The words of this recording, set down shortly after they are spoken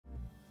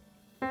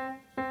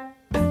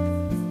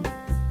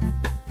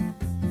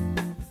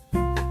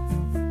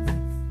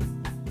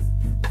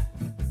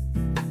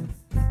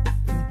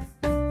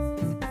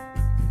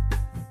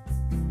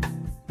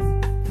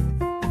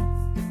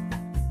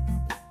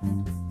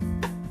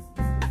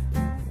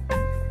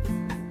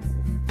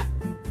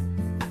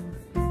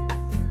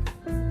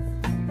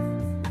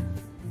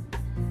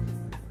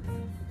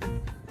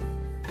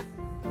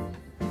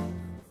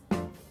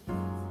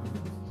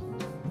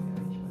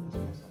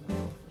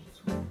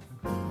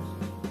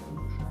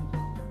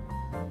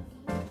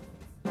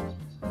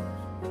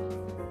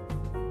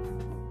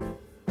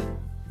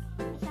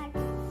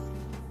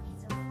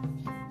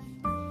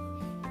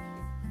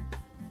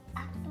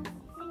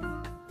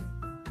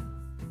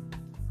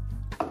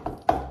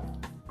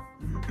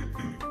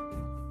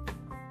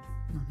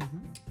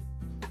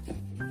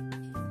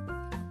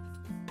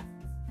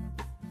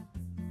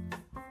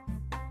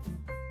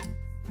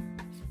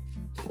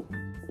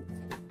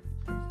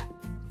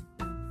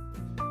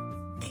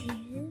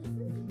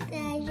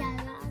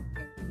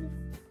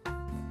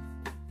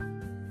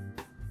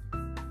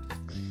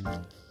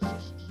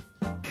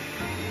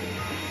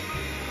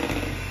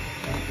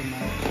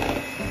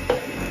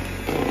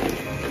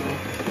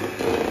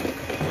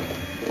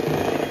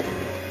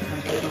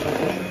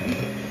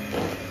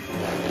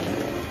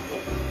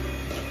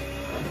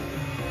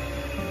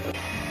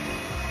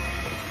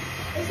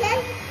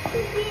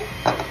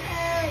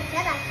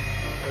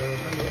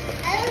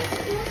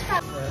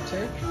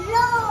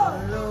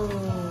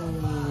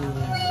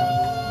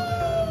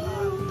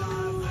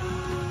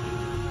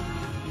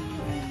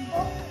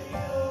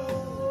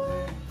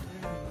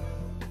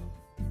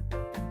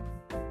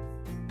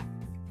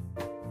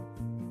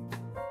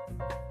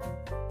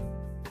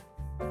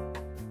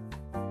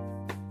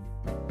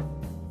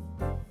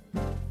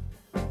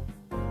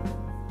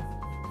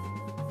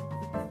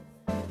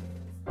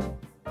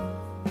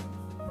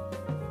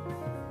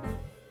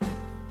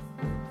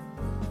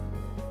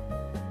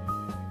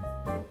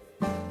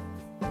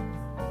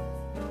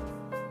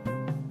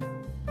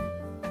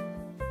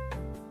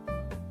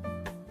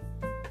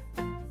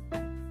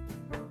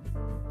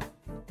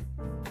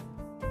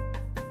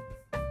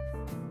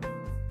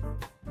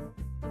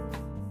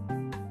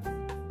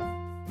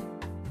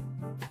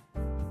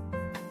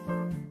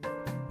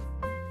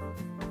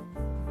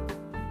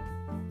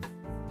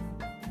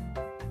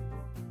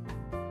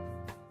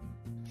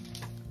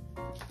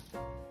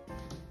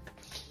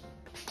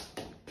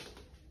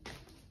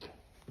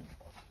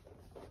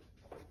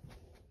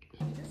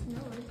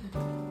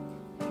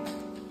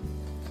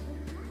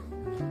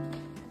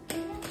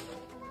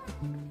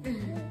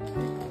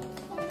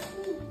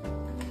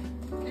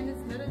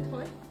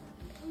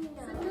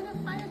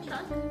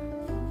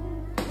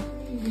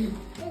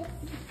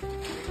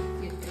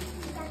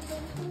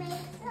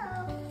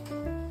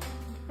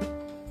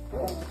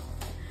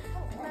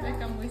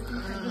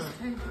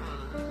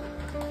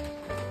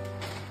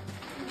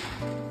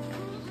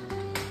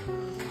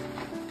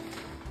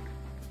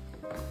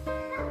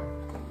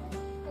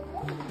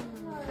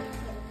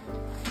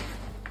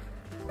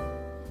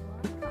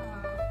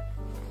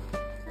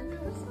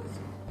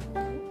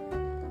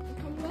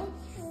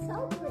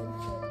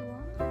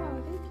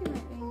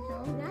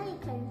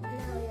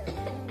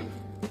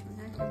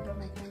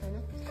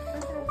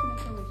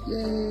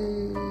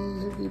Yay!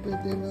 Happy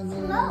birthday,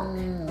 Mama!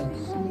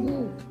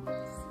 Smoke!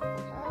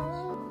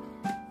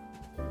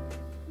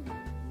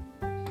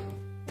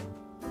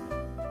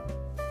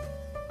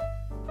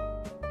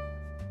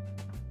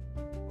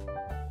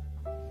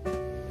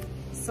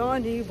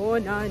 Sonny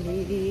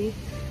Bonani.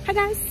 Hi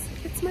guys,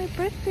 it's my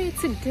birthday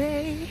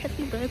today.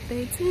 Happy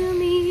birthday to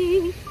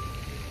me.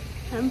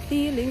 I'm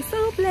feeling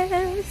so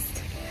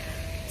blessed,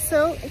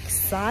 so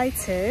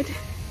excited.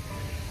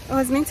 I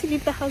was meant to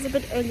leave the house a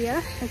bit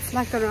earlier. It's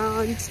like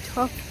around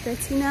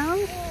 12:30 now.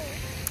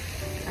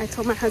 I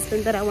told my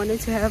husband that I wanted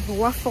to have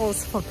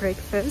waffles for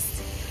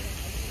breakfast,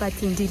 but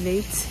indeed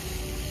late.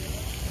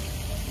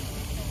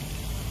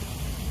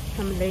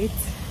 I'm late.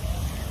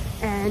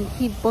 And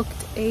he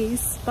booked a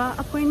spa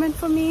appointment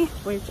for me,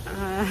 which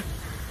I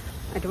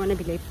don't want to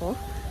be late for.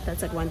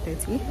 That's at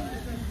 1:30.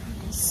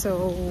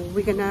 So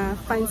we're gonna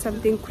find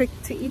something quick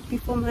to eat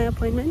before my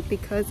appointment,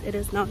 because it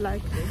is now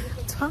like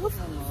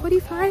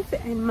 12:45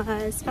 and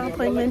my spa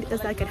appointment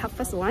is like at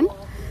 1:30.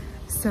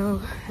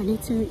 So I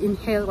need to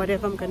inhale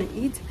whatever I'm gonna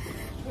eat,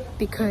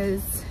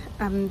 because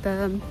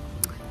the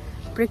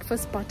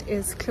breakfast spot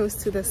is close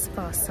to the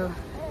spa, so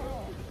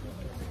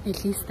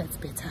at least that's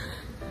better.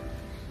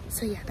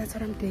 So yeah, that's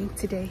what I'm doing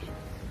today.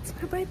 It's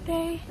my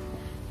birthday.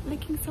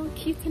 Looking so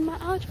cute in my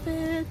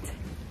outfit.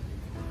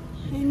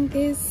 And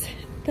there's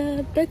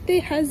the birthday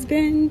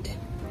husband.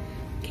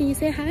 Can you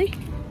say hi?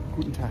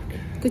 Guten Tag.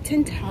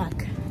 Guten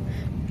Tag.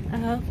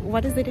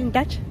 What is it in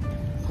Dutch?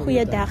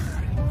 Goeiedag.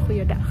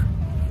 Goeiedag.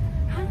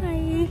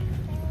 Hi.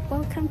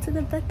 Welcome to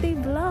the birthday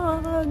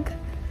vlog.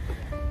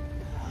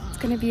 It's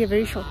gonna be a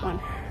very short one.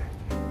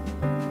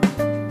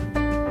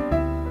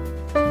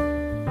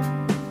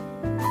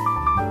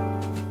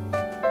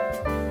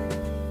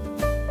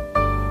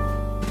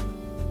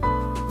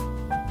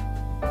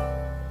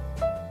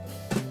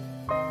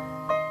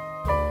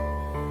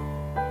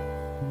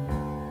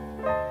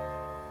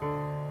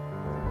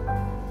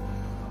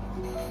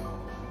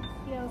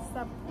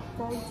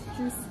 Gold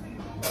juice.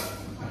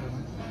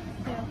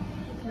 Yeah,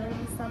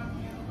 maybe some.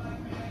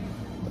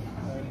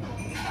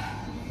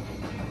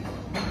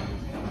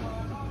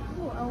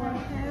 Oh, I will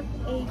have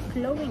a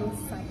glowing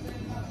sub.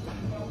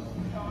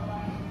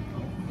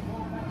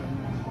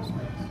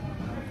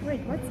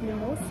 Wait, what's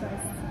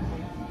mimosas?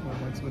 Oh,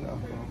 that's with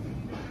alcohol.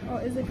 Oh,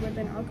 is it with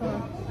an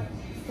alcohol?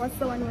 What's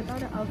the one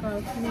without an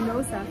alcohol?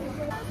 Mimosa.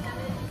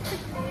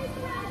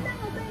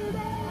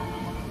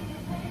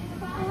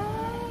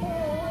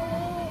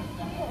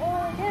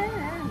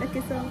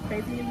 Looking so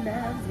crazy in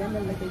love, gonna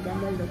look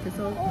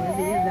so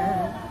crazy in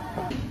love.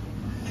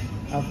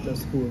 After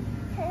school.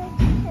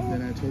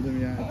 Then I told him,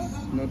 yeah,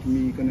 it's not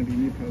me, gonna be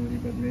me probably,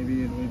 but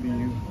maybe it will be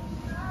you.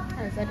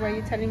 Oh, is that why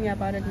you're telling me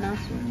about it now?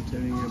 So I'm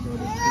telling you about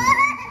it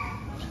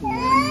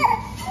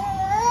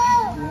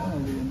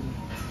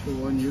to warn you. Yeah, to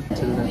warn you.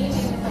 Till that's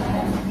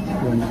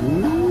warn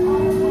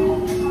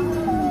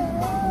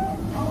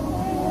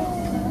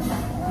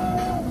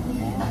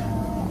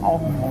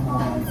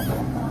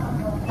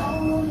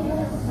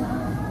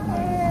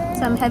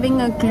So I'm having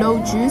a glow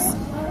juice.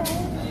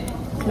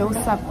 Glow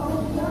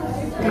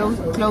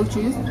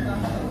juice.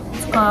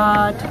 It's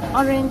got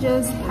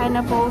oranges,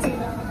 pineapples,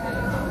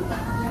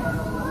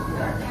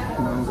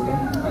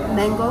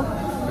 mango.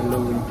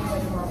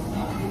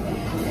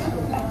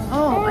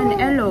 Oh, an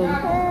aloe.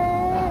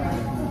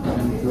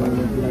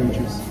 And lime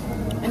juice.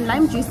 And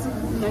lime juice.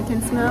 I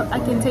can smell. I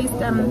can taste.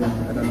 I don't know.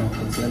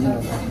 It's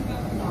lemon.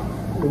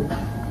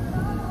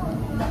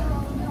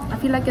 I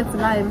feel like it's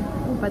lime,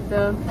 but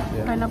the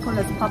pineapple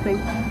is popping.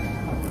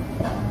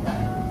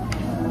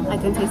 I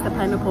can taste the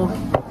pineapple.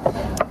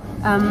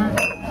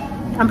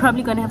 I'm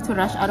probably gonna have to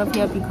rush out of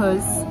here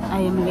because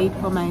I am late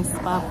for my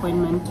spa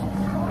appointment.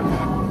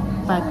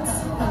 But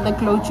the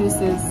glow juice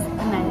is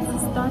a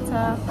nice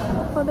starter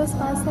for the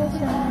spa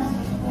session.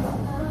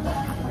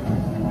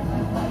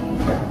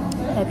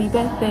 Happy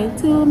birthday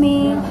to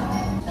me.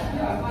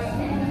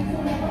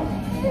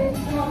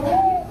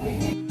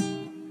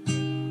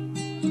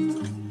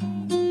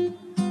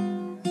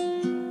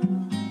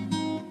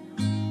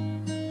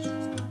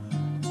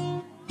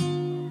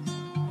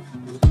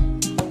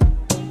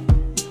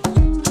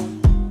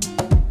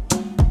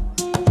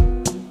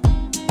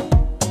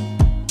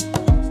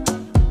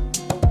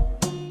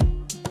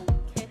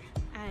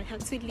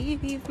 To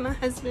leave my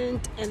husband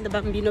and the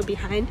bambino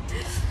behind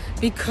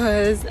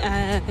because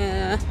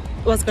I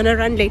was gonna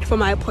run late for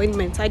my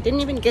appointment, so I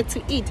didn't even get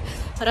to eat.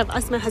 But I've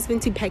asked my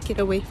husband to pack it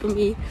away for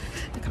me.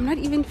 Like, I'm not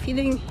even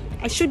feeling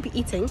I should be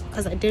eating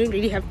because I didn't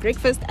really have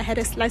breakfast. I had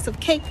a slice of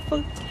cake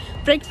for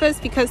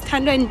breakfast because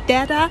Tando and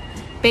Dada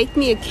baked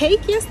me a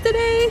cake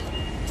yesterday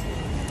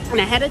and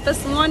I had it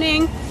this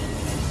morning.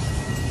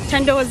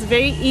 Tando was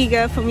very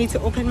eager for me to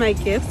open my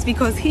gifts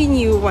because he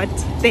knew what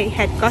they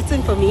had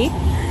gotten for me.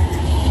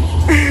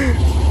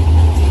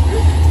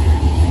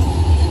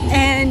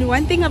 And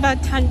one thing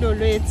about Tando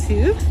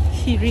too,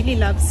 he really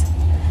loves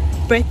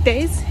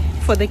birthdays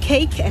for the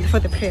cake and for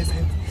the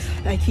present.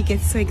 Like, he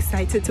gets so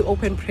excited to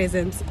open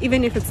presents,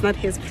 even if it's not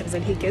his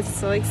present. He gets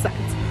so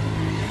excited.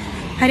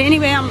 And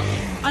anyway,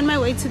 on my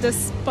way to the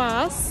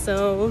spa,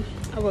 so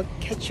I will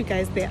catch you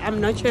guys there. I'm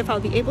not sure if I'll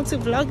be able to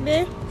vlog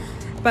there,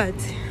 but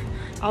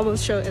I will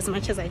show as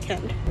much as I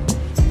can.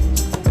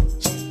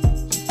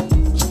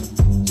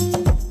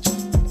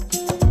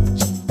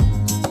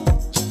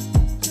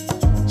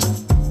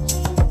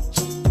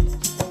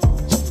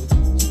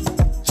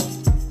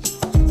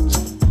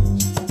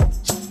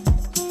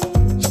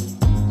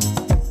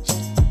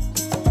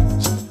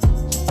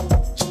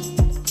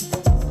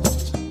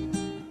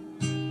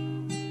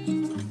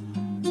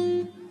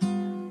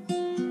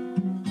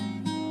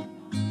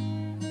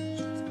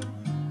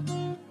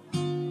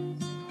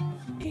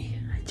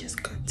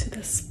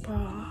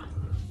 Spa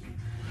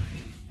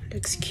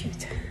looks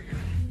cute.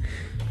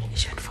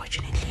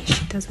 Unfortunately,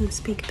 she doesn't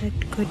speak that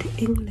good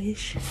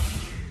English,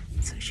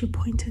 so she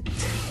pointed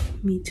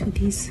me to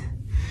these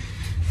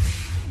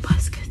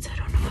baskets. I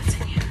don't know what's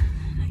in here.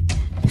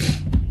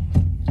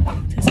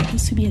 Like, there's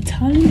supposed to be a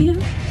towel in here.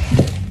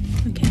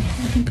 Okay,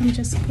 I think I'm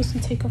just supposed to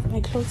take off my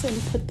clothes and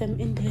put them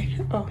in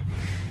there. Oh,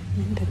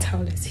 and the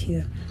towel is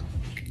here.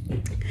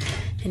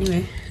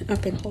 Anyway,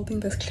 I've been holding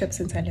this clip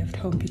since I left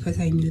home because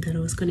I knew that I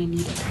was gonna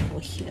need a towel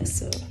here.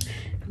 So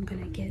I'm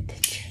gonna get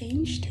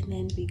changed and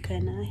then we're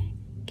gonna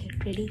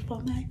get ready for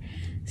my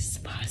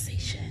spa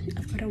session.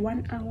 I've got a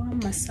 1 hour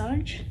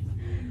massage.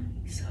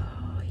 So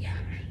yeah,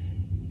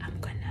 I'm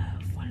gonna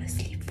fall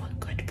asleep for a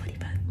good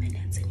 45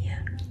 minutes in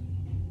here.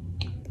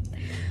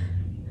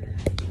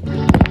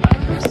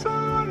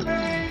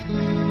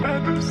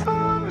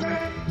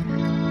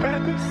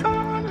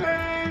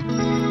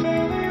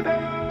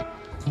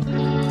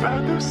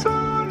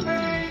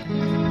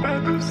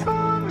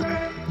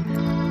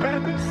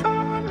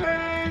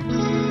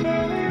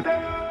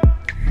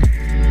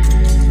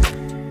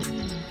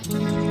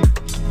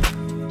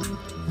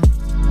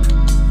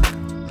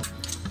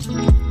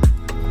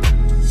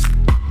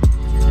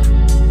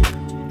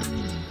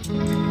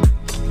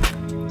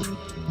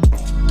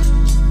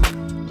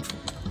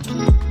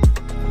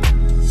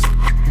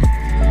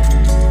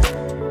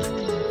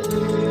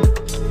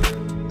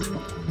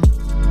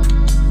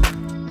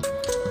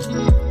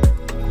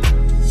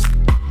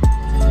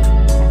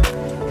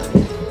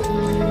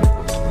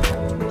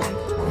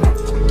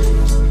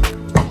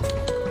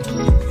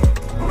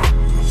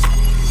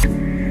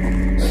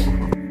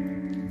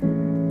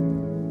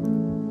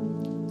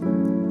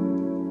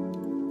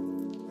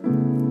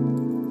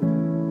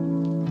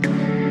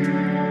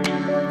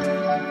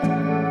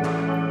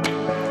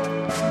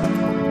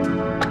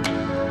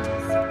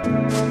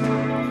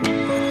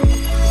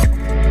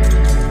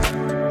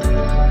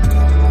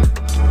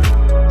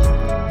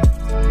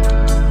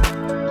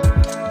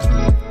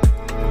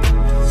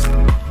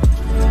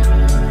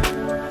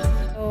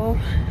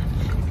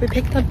 We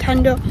picked up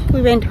Tando.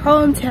 We went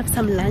home to have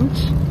some lunch.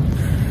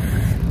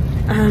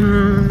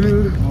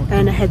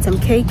 And I had some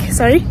cake.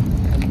 Sorry?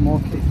 More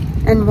cake.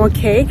 And more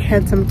cake.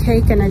 Had some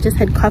cake and I just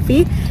had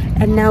coffee.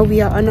 And now we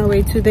are on our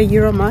way to the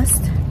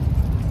Euromast.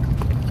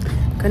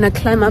 Gonna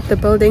climb up the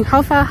building.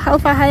 How far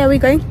high are we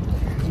going?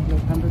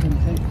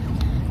 110.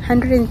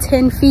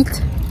 110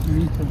 feet.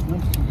 Meters,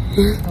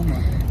 not come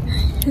on.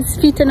 Is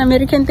feet an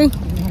American thing?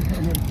 It's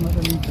not a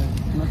meter.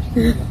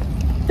 It's not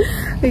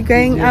We're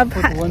going up.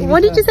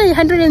 What did you say?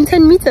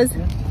 110 meters?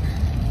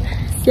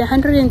 Yeah,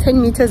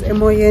 110 meters.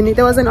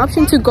 There was an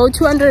option to go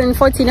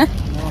 240, no?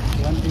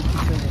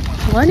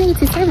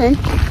 187.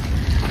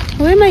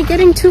 Where am I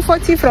getting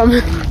 240 from?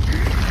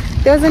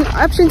 There was an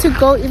option to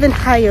go even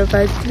higher,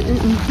 but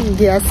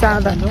yeah,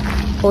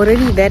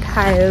 already that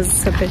high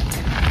is a bit,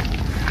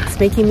 it's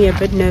making me a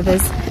bit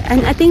nervous.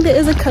 And I think there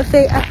is a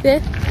cafe up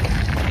there,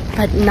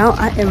 but now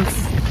I am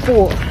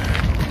full.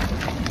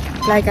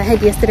 Like I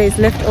had yesterday's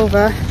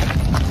leftover.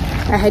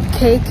 I had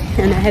cake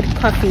and I had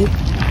coffee,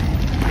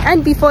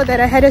 and before that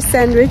I had a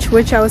sandwich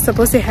which I was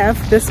supposed to have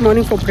this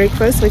morning for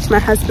breakfast, which my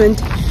husband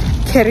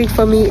carried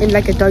for me in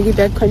like a doggy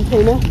bag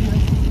container.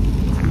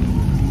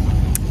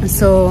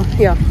 So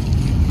yeah,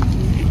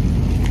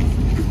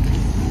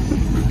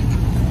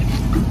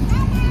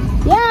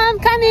 I'm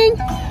coming.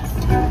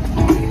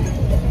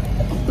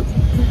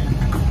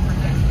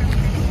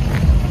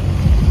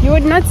 You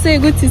would not say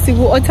good to see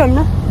autumn,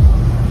 no?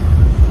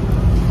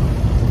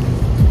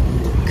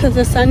 Because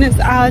the sun is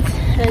out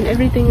and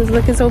everything is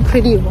looking so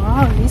pretty.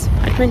 Wow, these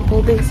apartment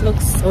buildings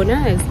look so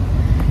nice.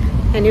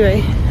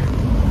 Anyway,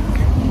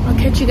 I'll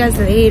catch you guys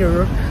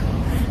later.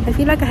 I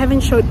feel like I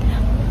haven't showed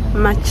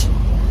much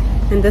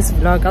in this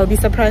vlog. I'll be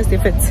surprised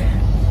if it's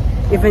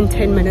even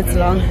 10 minutes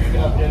long.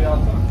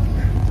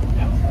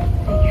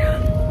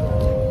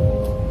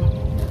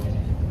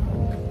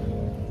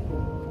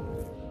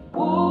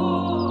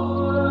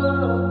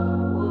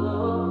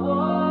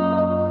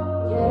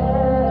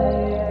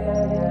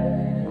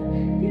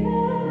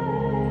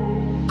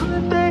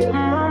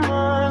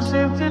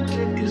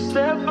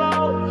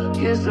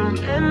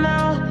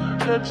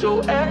 Cut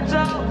your edge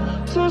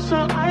out to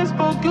some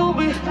iceberg, you'll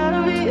be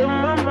heavy in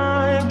my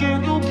mind.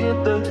 Can you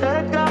get the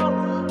heck out?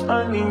 I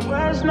need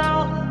rest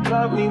now,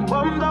 got me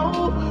bummed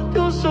out.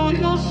 You,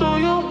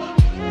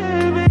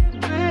 baby,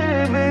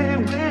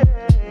 baby,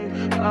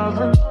 baby. I I've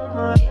been on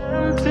my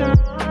empty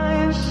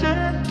mind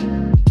shit.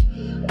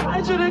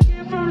 I should've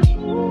came from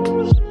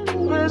losing the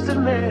best in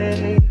me.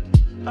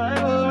 I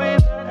worry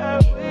that I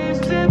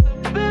wasted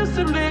the best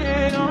in me.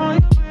 Oh,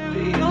 you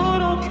baby, you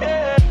don't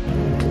care.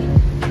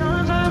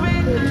 Times I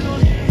read the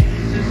news,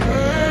 this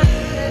hurt.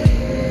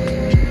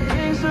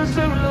 Makes us a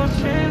little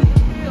change.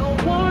 We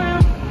don't worry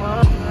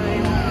about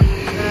mine.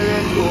 And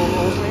that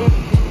goes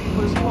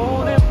was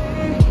holding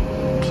me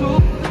to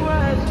the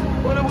right.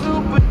 What I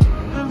will put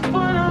in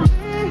front of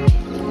me.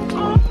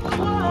 Oh,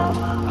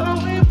 I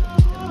weep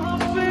on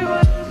my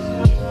favorites.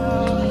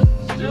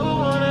 Still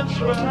wanna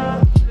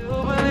try,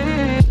 still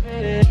believe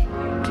it.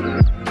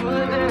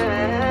 Good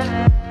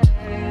days,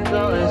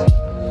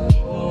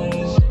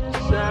 always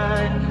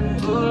inside.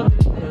 Good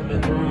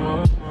living in my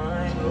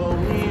mind. Hold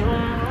me on my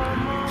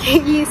mind.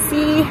 Can you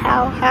see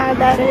how hard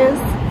that is?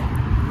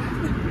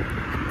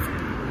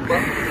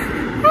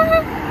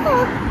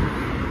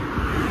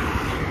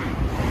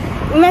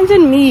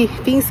 Imagine me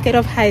being scared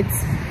of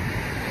heights.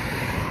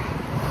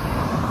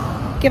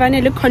 Give a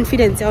little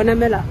confidence on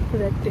that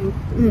thing.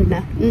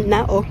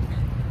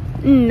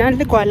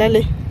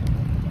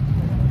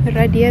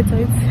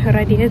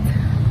 Radiate.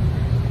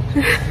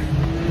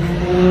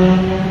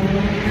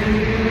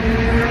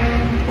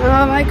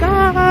 Oh my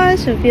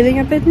gosh, I'm feeling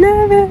a bit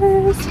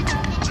nervous.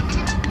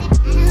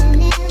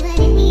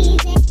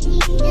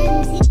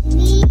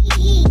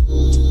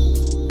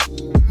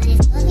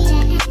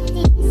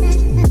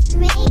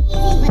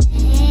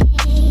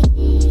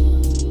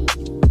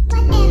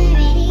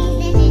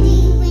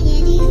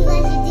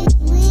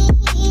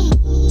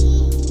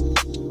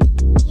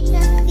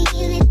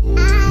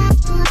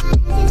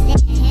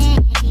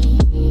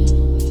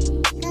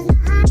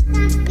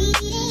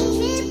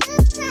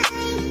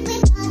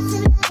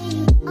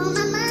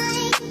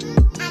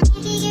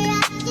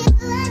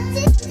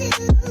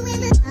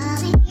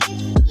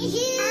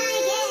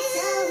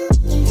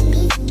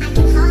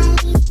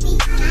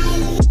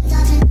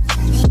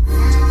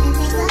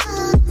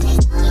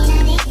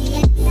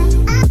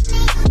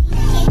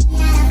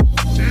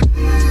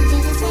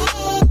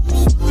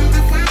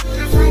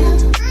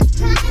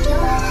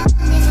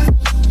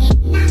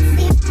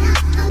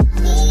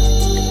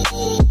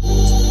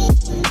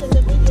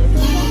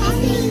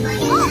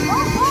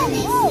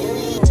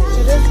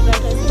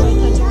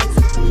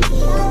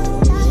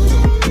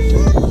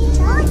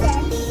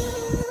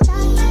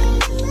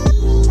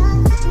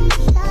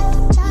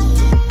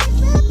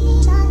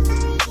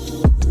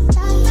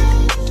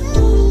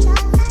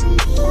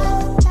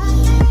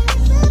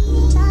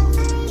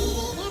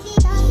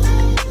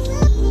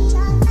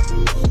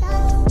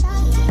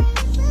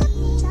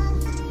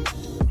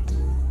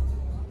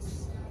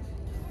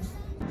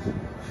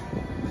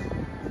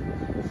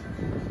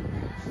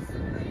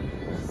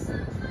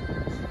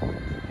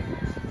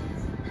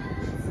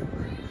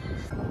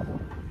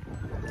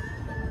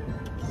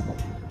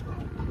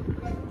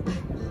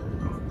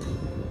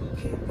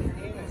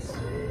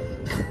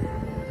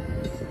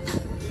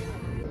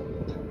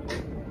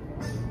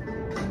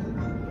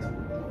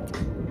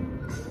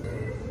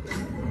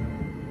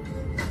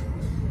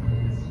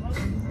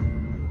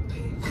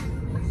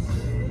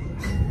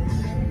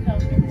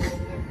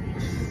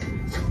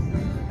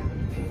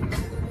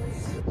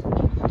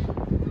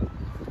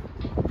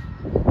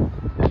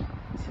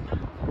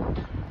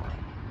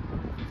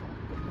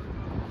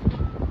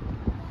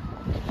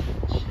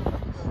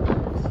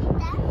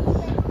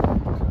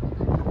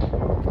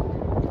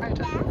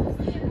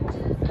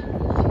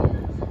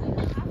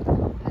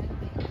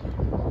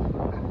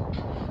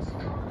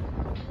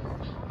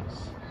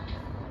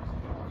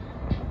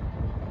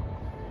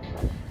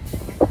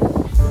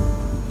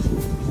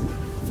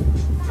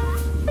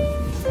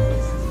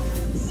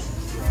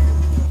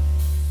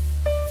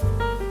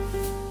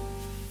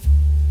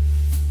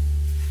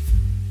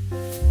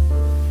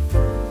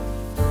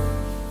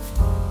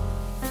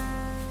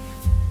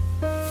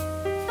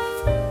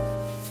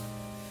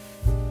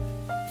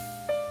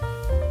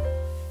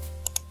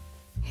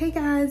 Hey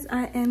guys,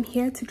 I am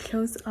here to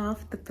close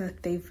off the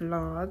birthday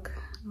vlog.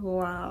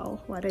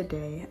 Wow, what a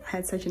day. I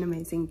had such an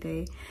amazing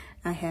day.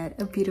 I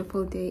had a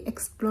beautiful day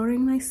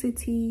exploring my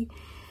city,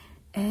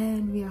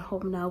 and we are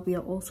home now. We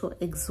are also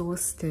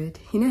exhausted.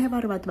 You know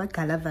about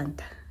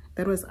Galavant?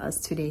 That was us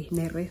today.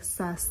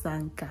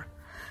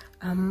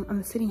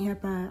 I'm sitting here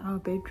by our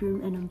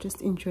bedroom and I'm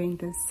just enjoying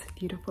this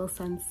beautiful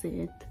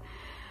sunset.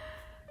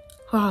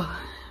 Wow,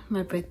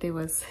 my birthday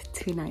was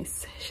too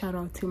nice. Shout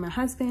out to my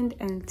husband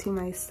and to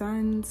my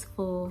sons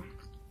for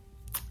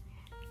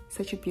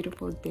such a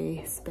beautiful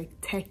day,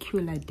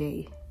 spectacular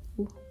day.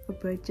 Ooh, a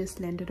bird just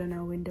landed on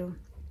our window.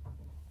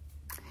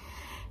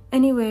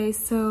 Anyway,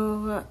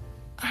 so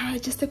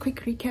just a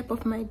quick recap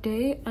of my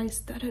day. I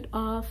started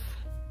off,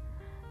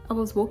 I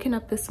was woken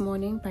up this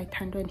morning by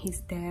Tando and his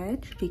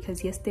dad,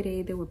 because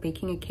yesterday they were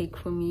baking a cake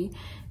for me,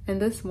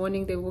 and this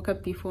morning they woke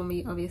up before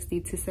me,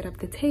 obviously, to set up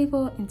the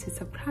table and to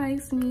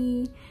surprise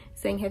me,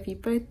 saying happy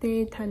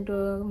birthday.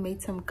 Tando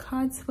made some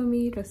cards for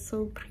me. It was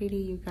so pretty,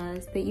 you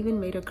guys. They even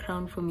made a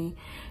crown for me,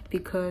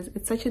 because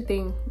it's such a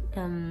thing,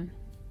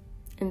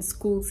 in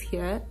schools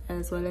here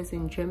as well as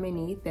in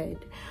Germany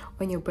that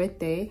on your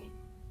birthday,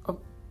 or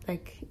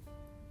like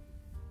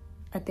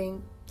I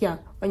think, yeah,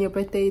 on your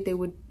birthday they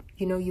would,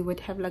 you know, you would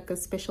have like a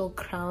special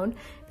crown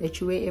that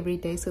you wear every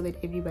day so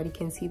that everybody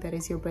can see that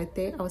it's your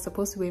birthday. I was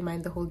supposed to wear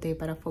mine the whole day,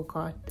 but I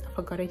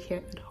forgot it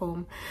here at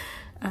home.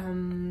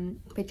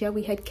 But yeah,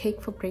 we had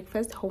cake for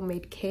breakfast,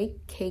 homemade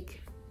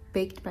cake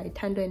baked by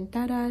Tando and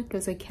Dada. It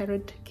was a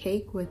carrot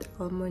cake with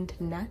almond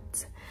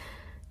nuts.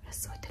 It was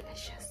so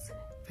delicious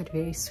but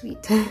very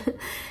sweet.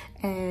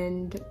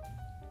 And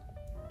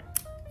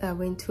I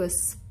went to a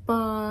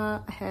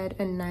spa. I had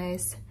a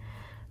nice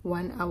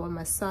 1 hour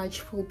massage,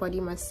 full body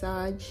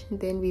massage.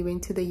 Then we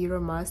went to the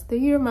Euromast. The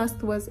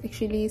Euromast was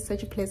actually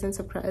such a pleasant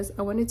surprise.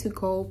 I wanted to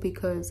go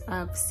because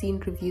I've seen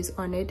reviews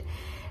on it,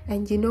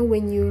 and you know,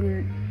 when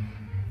you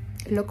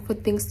look for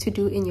things to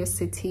do in your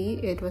city,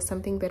 it was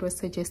something that was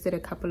suggested a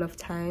couple of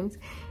times,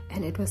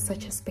 and it was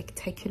such a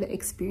spectacular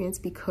experience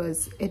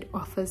because it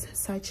offers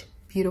such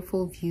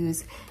beautiful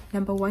views.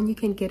 Number one, you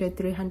can get a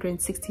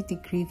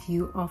 360-degree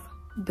view of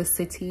the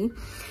city.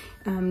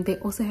 They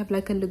also have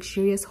like a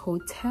luxurious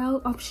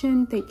hotel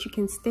option that you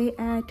can stay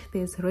at.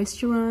 There's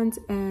restaurants,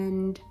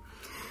 and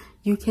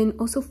you can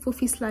also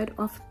foofy slide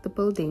off the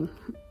building.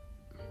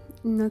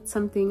 Not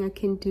something I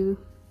can do,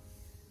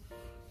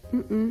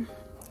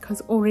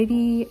 because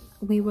already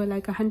we were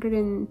like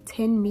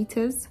 110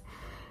 meters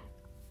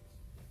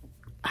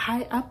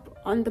high up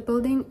on the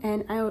building,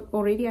 and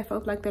I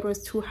felt like that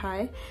was too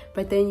high.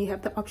 But then you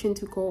have the option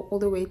to go all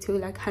the way to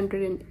like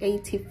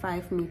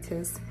 185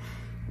 meters.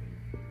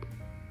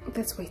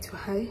 That's way too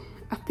high.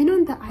 I've been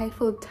on the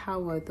Eiffel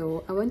Tower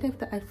though. I wonder if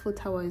the Eiffel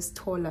Tower is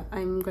taller.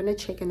 I'm gonna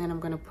check and then I'm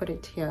gonna put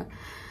it here,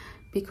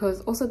 because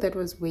also that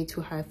was way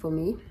too high for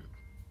me.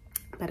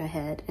 But I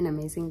had an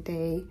amazing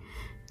day.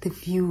 The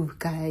view,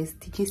 guys,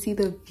 did you see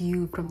the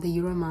view from the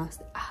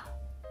Euromast?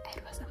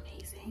 It was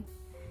amazing.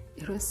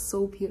 It was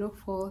so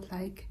beautiful.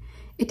 Like,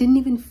 it didn't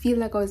even feel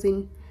like I was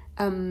in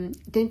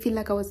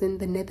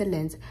the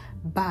Netherlands.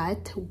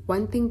 But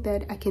one thing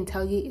that I can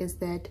tell you is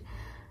that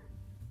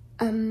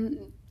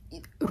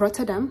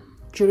Rotterdam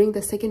during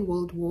the Second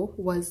World War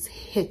was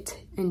hit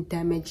and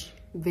damaged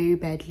very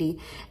badly,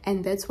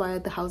 and that's why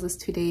the houses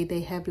today, they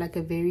have like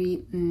a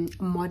very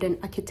modern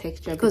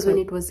architecture, because when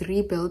it was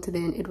rebuilt,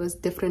 then it was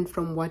different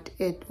from what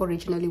it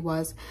originally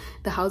was.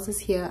 The houses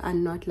here are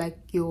not like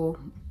your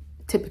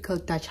typical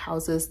Dutch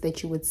houses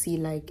that you would see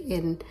like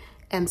in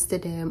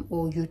Amsterdam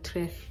or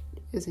Utrecht.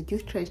 Is it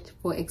Utrecht,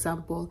 for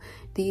example?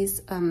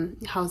 These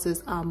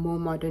houses are more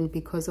modern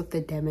because of the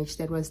damage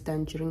that was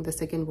done during the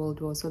Second World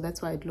War. So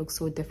that's why it looks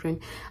so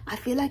different. I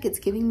feel like it's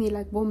giving me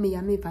like more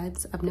Miami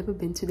vibes. I've never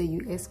been to the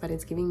US, but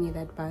it's giving me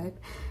that vibe.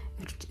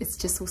 It's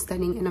just so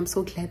stunning, and I'm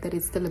so glad that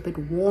it's still a bit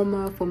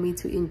warmer for me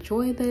to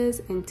enjoy this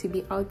and to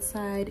be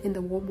outside in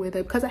the warm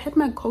weather, because I had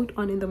my coat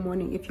on in the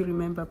morning, if you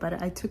remember, but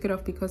I took it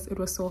off because it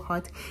was so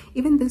hot.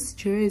 Even this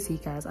jersey,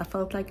 guys, I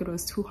felt like it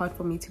was too hot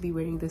for me to be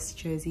wearing this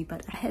jersey,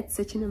 but I had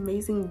such an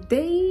amazing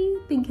day.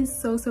 Thank you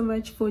so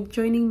much for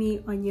joining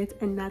me on yet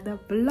another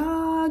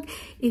vlog.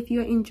 If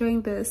you're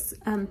enjoying this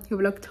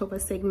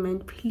Vlogtober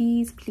segment,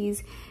 please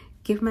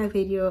give my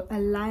video a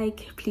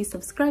like. Please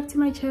subscribe to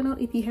my channel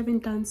if you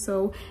haven't done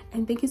so,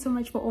 and thank you so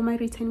much for all my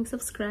returning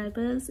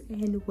subscribers,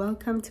 and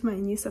welcome to my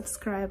new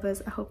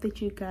subscribers. I hope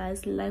that you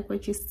guys like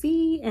what you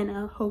see, and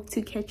I hope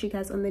to catch you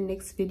guys on the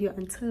next video.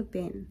 Until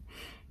then,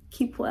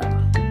 keep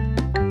well.